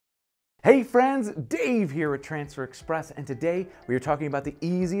Hey friends, Dave here with Transfer Express, and today we are talking about the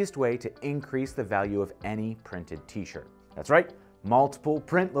easiest way to increase the value of any printed t-shirt. That's right, multiple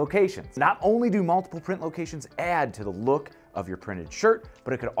print locations. Not only do multiple print locations add to the look of your printed shirt,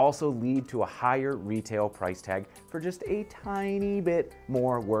 but it could also lead to a higher retail price tag for just a tiny bit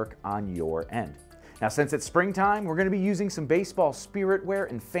more work on your end. Now, since it's springtime, we're going to be using some baseball spirit wear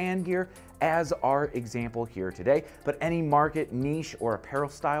and fan gear as our example here today, but any market, niche, or apparel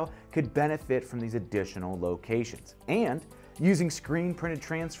style could benefit from these additional locations. And using screen printed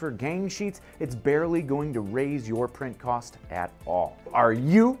transfer gang sheets, it's barely going to raise your print cost at all. Are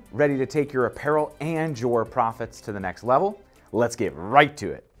you ready to take your apparel and your profits to the next level? Let's get right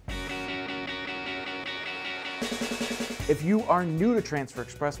to it. If you are new to Transfer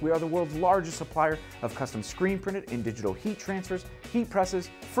Express, we are the world's largest supplier of custom screen printed and digital heat transfers, heat presses,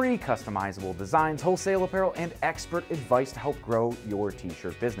 free customizable designs, wholesale apparel, and expert advice to help grow your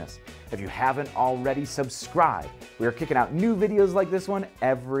t-shirt business. If you haven't already, subscribe. We are kicking out new videos like this one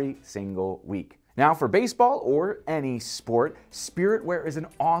every single week. Now, for baseball or any sport, spirit wear is an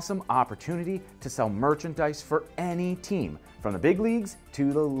awesome opportunity to sell merchandise for any team, from the big leagues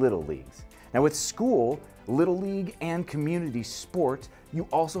to the little leagues. Now, with school, Little League, and community sports, you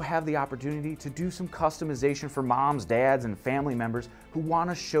also have the opportunity to do some customization for moms, dads, and family members who want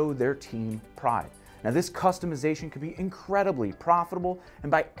to show their team pride. Now, this customization could be incredibly profitable,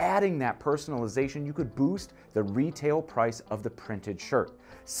 and by adding that personalization, you could boost the retail price of the printed shirt.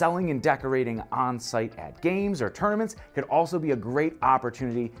 Selling and decorating on-site at games or tournaments could also be a great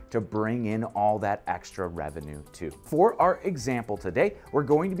opportunity to bring in all that extra revenue too. For our example today, we're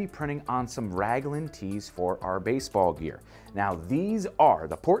going to be printing on some raglan tees for our baseball gear. Now, these are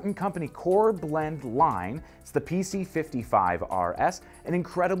the Port & Company Core Blend line. It's the PC55RS, an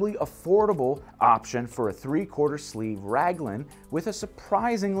incredibly affordable option for a 3/4 sleeve raglan with a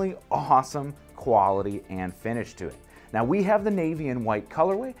surprisingly awesome quality and finish to it. Now, we have the navy and white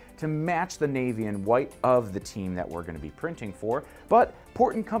colorway to match the navy and white of the team that we're going to be printing for, but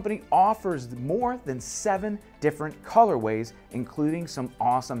Port & Company offers more than 7 different colorways, including some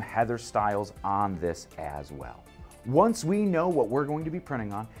awesome heather styles on this as well. Once we know what we're going to be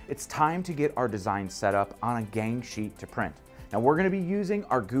printing on, it's time to get our design set up on a gang sheet to print. Now, we're going to be using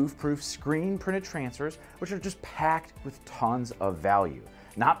our Goof Proof screen printed transfers, which are just packed with tons of value.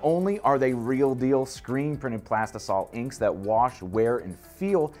 Not only are they real deal screen printed plastisol inks that wash, wear, and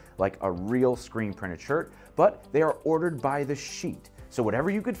feel like a real screen printed shirt, but they are ordered by the sheet. So whatever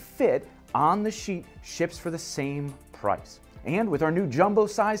you could fit on the sheet ships for the same price. And with our new jumbo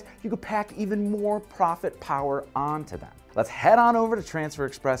size, you could pack even more profit power onto them. Let's head on over to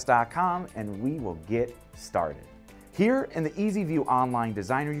transferexpress.com and we will get started. Here in the EasyView Online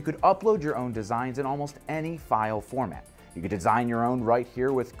Designer, you could upload your own designs in almost any file format. You could design your own right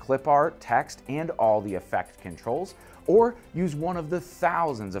here with clip art, text, and all the effect controls, or use one of the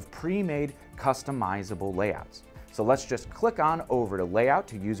thousands of pre-made customizable layouts. So let's just click on over to Layout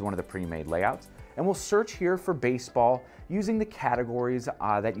to use one of the pre-made layouts, and we'll search here for baseball using the categories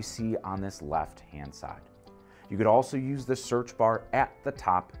that you see on this left-hand side. You could also use the search bar at the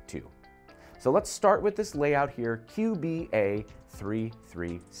top too. So let's start with this layout here,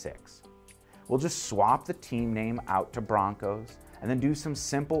 QBA336. We'll just swap the team name out to Broncos and then do some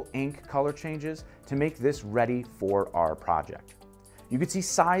simple ink color changes to make this ready for our project. You can see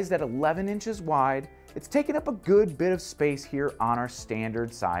sized at 11 inches wide. It's taking up a good bit of space here on our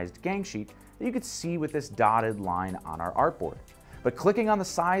standard sized gang sheet that you could see with this dotted line on our artboard. But clicking on the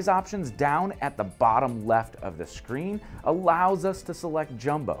size options down at the bottom left of the screen allows us to select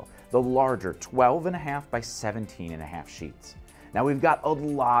Jumbo, the larger 12.5 by 17.5 sheets. Now, we've got a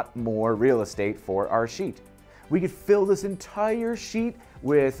lot more real estate for our sheet. We could fill this entire sheet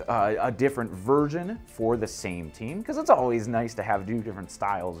with a different version for the same team, because it's always nice to have 2 different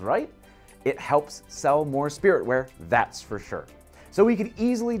styles, right? It helps sell more spirit wear, that's for sure. So we could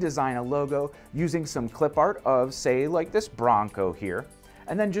easily design a logo using some clip art of, say, like this Bronco here,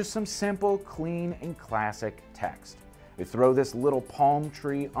 and then just some simple, clean, and classic text. We throw this little palm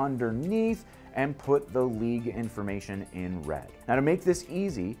tree underneath and put the league information in red. Now, to make this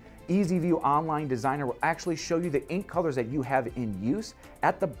easy, EasyView Online Designer will actually show you the ink colors that you have in use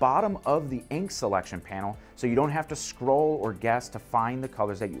at the bottom of the ink selection panel, so you don't have to scroll or guess to find the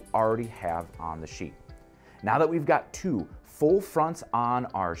colors that you already have on the sheet. Now that we've got 2 full fronts on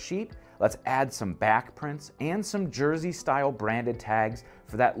our sheet, let's add some back prints and some jersey style branded tags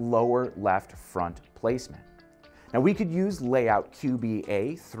for that lower left front placement. Now, we could use layout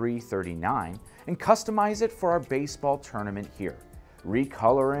QBA339 and customize it for our baseball tournament here.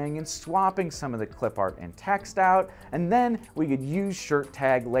 recoloring and swapping some of the clip art and text out, and then we could use shirt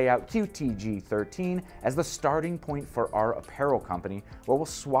tag layout QTG13 as the starting point for our apparel company, where we'll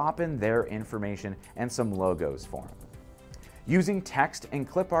swap in their information and some logos for them. Using text and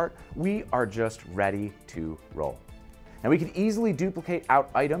clip art, we are just ready to roll. Now we can easily duplicate out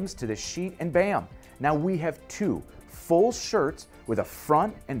items to this sheet, and bam! Now we have two full shirts with a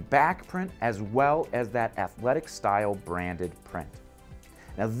front and back print, as well as that athletic style branded print.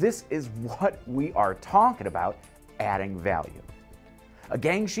 Now this is what we are talking about, adding value. A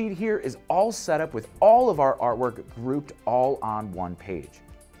gang sheet here is all set up with all of our artwork grouped all on one page.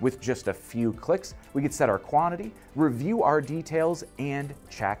 With just a few clicks, we can set our quantity, review our details, and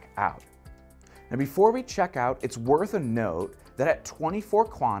check out. Now before we check out, it's worth a note that at 24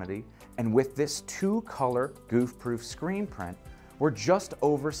 quantity, and with this 2-color Goof Proof screen print, we're just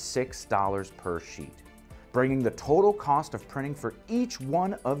over $6 per sheet, bringing the total cost of printing for each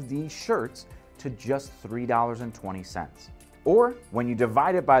one of these shirts to just $3.20. Or when you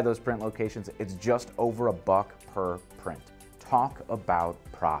divide it by those print locations, it's just over $1 per print. Talk about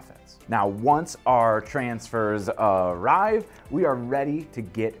profits. Now, once our transfers arrive, we are ready to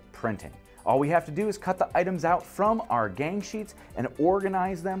get printing. All we have to do is cut the items out from our gang sheets and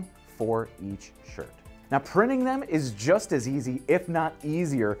organize them for each shirt. Now, printing them is just as easy, if not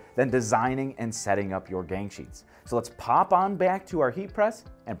easier, than designing and setting up your gang sheets. So let's pop on back to our heat press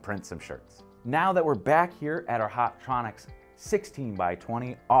and print some shirts. Now that we're back here at our Hotronix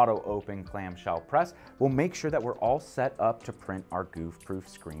 16x20 auto open clamshell press, we'll make sure that we're all set up to print our Goof Proof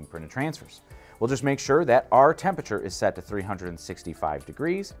screen printed transfers. We'll just make sure that our temperature is set to 365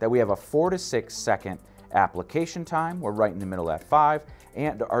 degrees, that we have a 4 to 6 second application time. We're right in the middle at 5,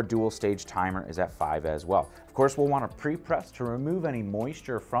 and our dual stage timer is at 5 as well. Of course, we'll want to pre-press to remove any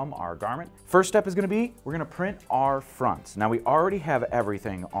moisture from our garment. First step is going to be, we're going to print our fronts. Now we already have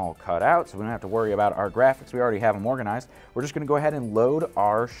everything all cut out, so we don't have to worry about our graphics. We already have them organized. We're just going to go ahead and load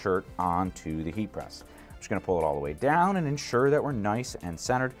our shirt onto the heat press. I'm just going to pull it all the way down and ensure that we're nice and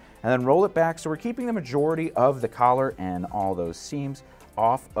centered, and then roll it back so we're keeping the majority of the collar and all those seams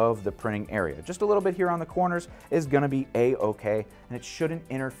off of the printing area. Just a little bit here on the corners is going to be a-okay, and it shouldn't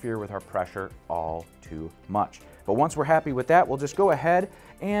interfere with our pressure all too much. But once we're happy with that, we'll just go ahead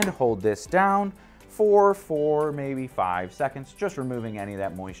and hold this down for 4, maybe 5 seconds, just removing any of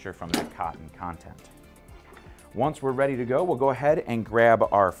that moisture from that cotton content. Once we're ready to go, we'll go ahead and grab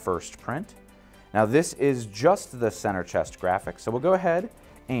our first print. Now this is just the center chest graphic, so we'll go ahead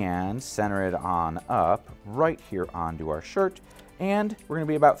and center it on up right here onto our shirt. And we're going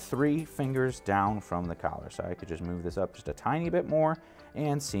to be about 3 fingers down from the collar. So I could just move this up just a tiny bit more,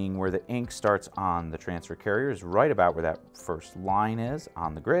 and seeing where the ink starts on the transfer carrier is right about where that first line is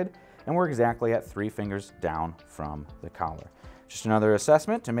on the grid. And we're exactly at 3 fingers down from the collar. Just another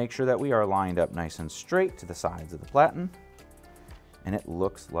assessment to make sure that we are lined up nice and straight to the sides of the platen. And it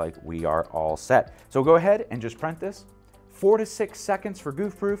looks like we are all set. So go ahead and just print this. 4 to 6 seconds for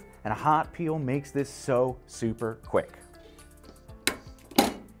Goof Proof, and a hot peel makes this so super quick.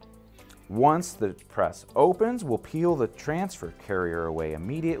 Once the press opens, we'll peel the transfer carrier away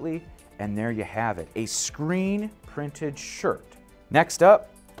immediately, and there you have it, a screen printed shirt. Next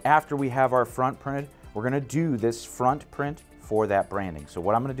up, after we have our front printed, we're gonna do this front print for that branding. So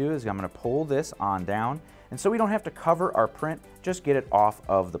what I'm gonna do is I'm gonna pull this on down, and so we don't have to cover our print, just get it off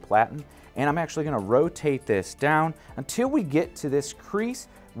of the platen. And I'm actually gonna rotate this down until we get to this crease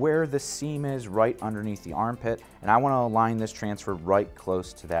where the seam is right underneath the armpit, and I want to align this transfer right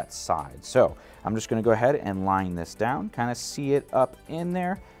close to that side. So I'm just going to go ahead and line this down, kind of see it up in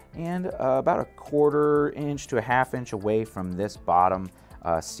there, and about a 1/4 inch to a 1/2 inch away from this bottom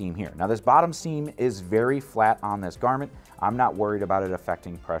seam here. Now this bottom seam is very flat on this garment. I'm not worried about it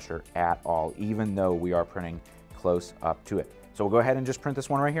affecting pressure at all, even though we are printing close up to it. So we'll go ahead and just print this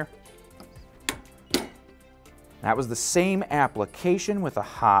one right here. That was the same application with a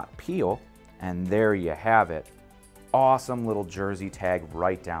hot peel, and there you have it. Awesome little jersey tag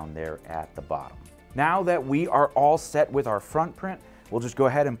right down there at the bottom. Now that we are all set with our front print, we'll just go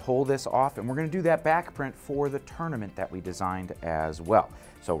ahead and pull this off, and we're going to do that back print for the tournament that we designed as well.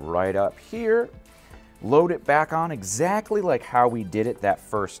 So right up here, load it back on exactly like how we did it that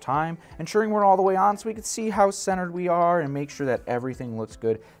first time, ensuring we're all the way on so we can see how centered we are and make sure that everything looks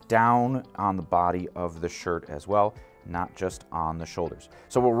good down on the body of the shirt as well, not just on the shoulders.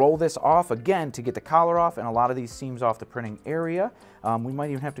 So we'll roll this off again to get the collar off and a lot of these seams off the printing area. We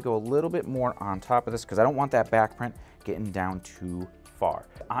might even have to go a little bit more on top of this because I don't want that back print getting down too far.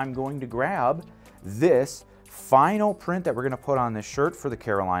 I'm going to grab this final print that we're gonna put on this shirt for the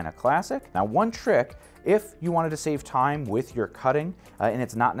Carolina Classic. Now, one trick, if you wanted to save time with your cutting and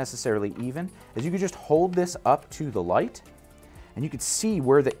it's not necessarily even, is you could just hold this up to the light and you can see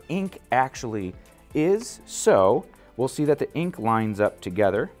where the ink actually is. So we'll see that the ink lines up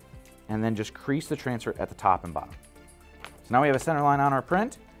together, and then just crease the transfer at the top and bottom. So now we have a center line on our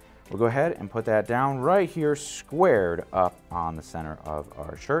print. We'll go ahead and put that down right here, squared up on the center of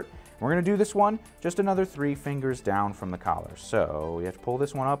our shirt. We're gonna do this one just another 3 fingers down from the collar. So we have to pull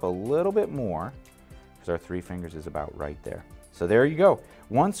this one up a little bit more because our 3 fingers is about right there. So there you go.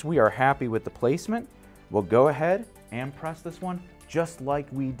 Once we are happy with the placement, we'll go ahead and press this one just like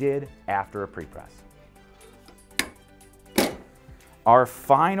we did after a pre-press. Our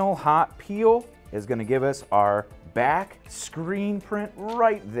final hot peel is gonna give us our back screen print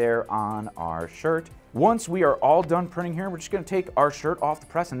right there on our shirt. Once we are all done printing here, we're just gonna take our shirt off the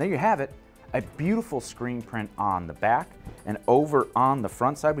press, and there you have it. A beautiful screen print on the back, and over on the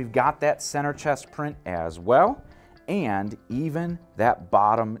front side, we've got that center chest print as well, and even that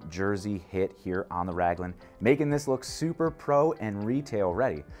bottom jersey hit here on the raglan, making this look super pro and retail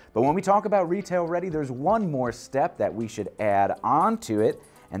ready. But when we talk about retail ready, there's one more step that we should add onto it,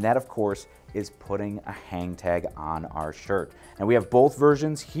 and that, of course, is putting a hang tag on our shirt. And we have both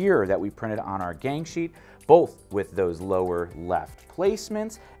versions here that we printed on our gang sheet, both with those lower left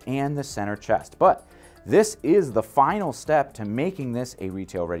placements and the center chest. But this is the final step to making this a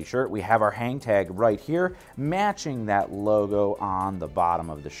retail ready shirt. We have our hang tag right here, matching that logo on the bottom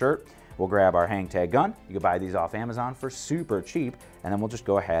of the shirt. We'll grab our hang tag gun. You can buy these off Amazon for super cheap, and then we'll just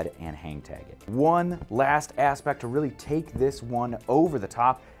go ahead and hang tag it. One last aspect to really take this one over the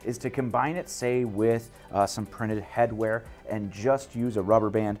top is to combine it, say, with some printed headwear and just use a rubber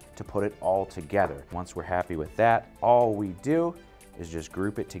band to put it all together. Once we're happy with that, all we do is just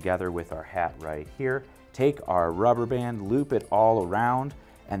group it together with our hat right here, take our rubber band, loop it all around,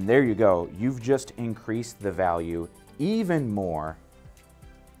 and there you go. You've just increased the value even more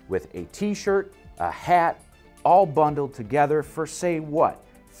with a t-shirt, a hat, all bundled together for, say, what,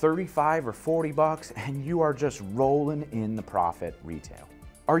 35 or 40 bucks, and you are just rolling in the profit retail.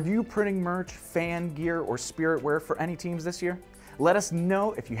 Are you printing merch, fan gear, or spirit wear for any teams this year? Let us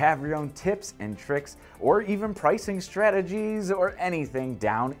know if you have your own tips and tricks, or even pricing strategies, or anything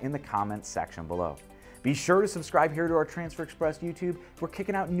down in the comments section below. Be sure to subscribe here to our Transfer Express YouTube. We're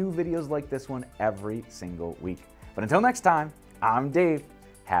kicking out new videos like this one every single week. But until next time, I'm Dave.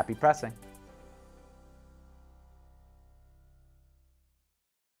 Happy pressing.